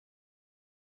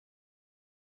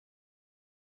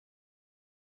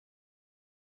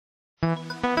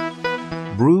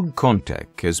Brugge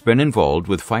Contec has been involved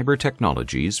with fiber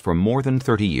technologies for more than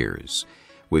 30 years.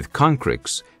 With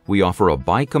Concrix, we offer a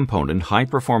bi-component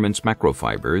high-performance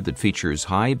macrofiber that features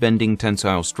high bending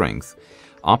tensile strength,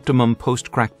 optimum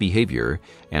post-crack behavior,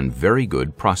 and very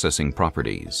good processing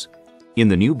properties. In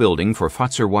the new building for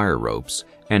Futzer wire ropes,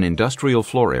 an industrial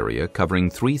floor area covering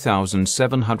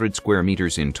 3,700 square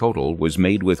meters in total was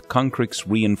made with Concrix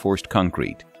reinforced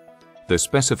concrete. The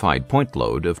specified point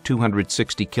load of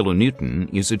 260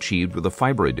 kilonewton is achieved with a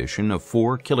fiber addition of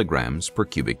 4 kilograms per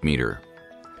cubic meter.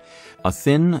 A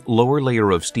thin lower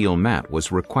layer of steel mat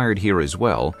was required here as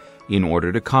well in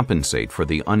order to compensate for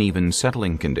the uneven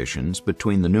settling conditions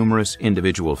between the numerous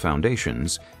individual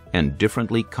foundations and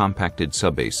differently compacted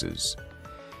subbases.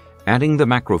 Adding the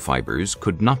macrofibers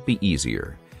could not be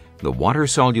easier. The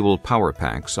water-soluble power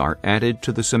packs are added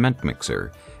to the cement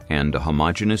mixer, and a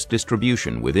homogeneous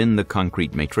distribution within the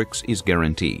concrete matrix is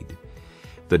guaranteed.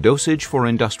 The dosage for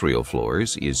industrial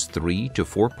floors is 3 to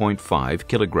 4.5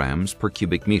 kilograms per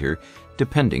cubic meter,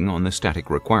 depending on the static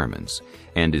requirements,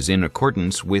 and is in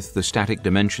accordance with the static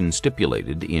dimensions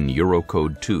stipulated in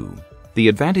Eurocode 2. The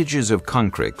advantages of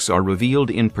Concrix are revealed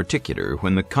in particular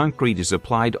when the concrete is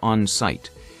applied on site.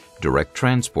 Direct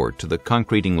transport to the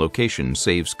concreting location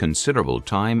saves considerable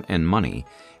time and money,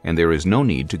 and there is no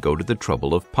need to go to the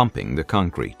trouble of pumping the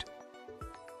concrete.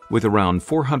 With around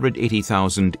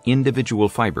 480,000 individual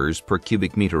fibers per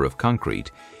cubic meter of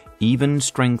concrete, even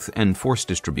strength and force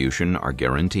distribution are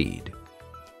guaranteed.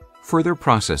 Further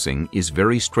processing is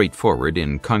very straightforward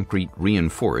in concrete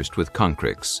reinforced with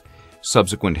Concrix.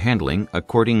 Subsequent handling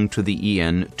according to the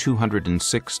EN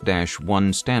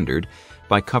 206-1 standard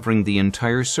by covering the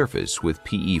entire surface with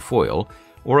PE foil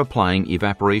or applying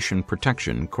evaporation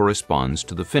protection corresponds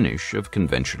to the finish of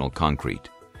conventional concrete.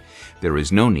 There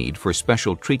is no need for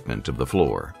special treatment of the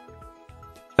floor.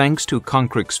 Thanks to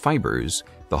Concrix fibers,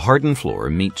 the hardened floor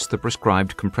meets the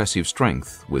prescribed compressive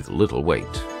strength with little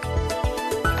weight.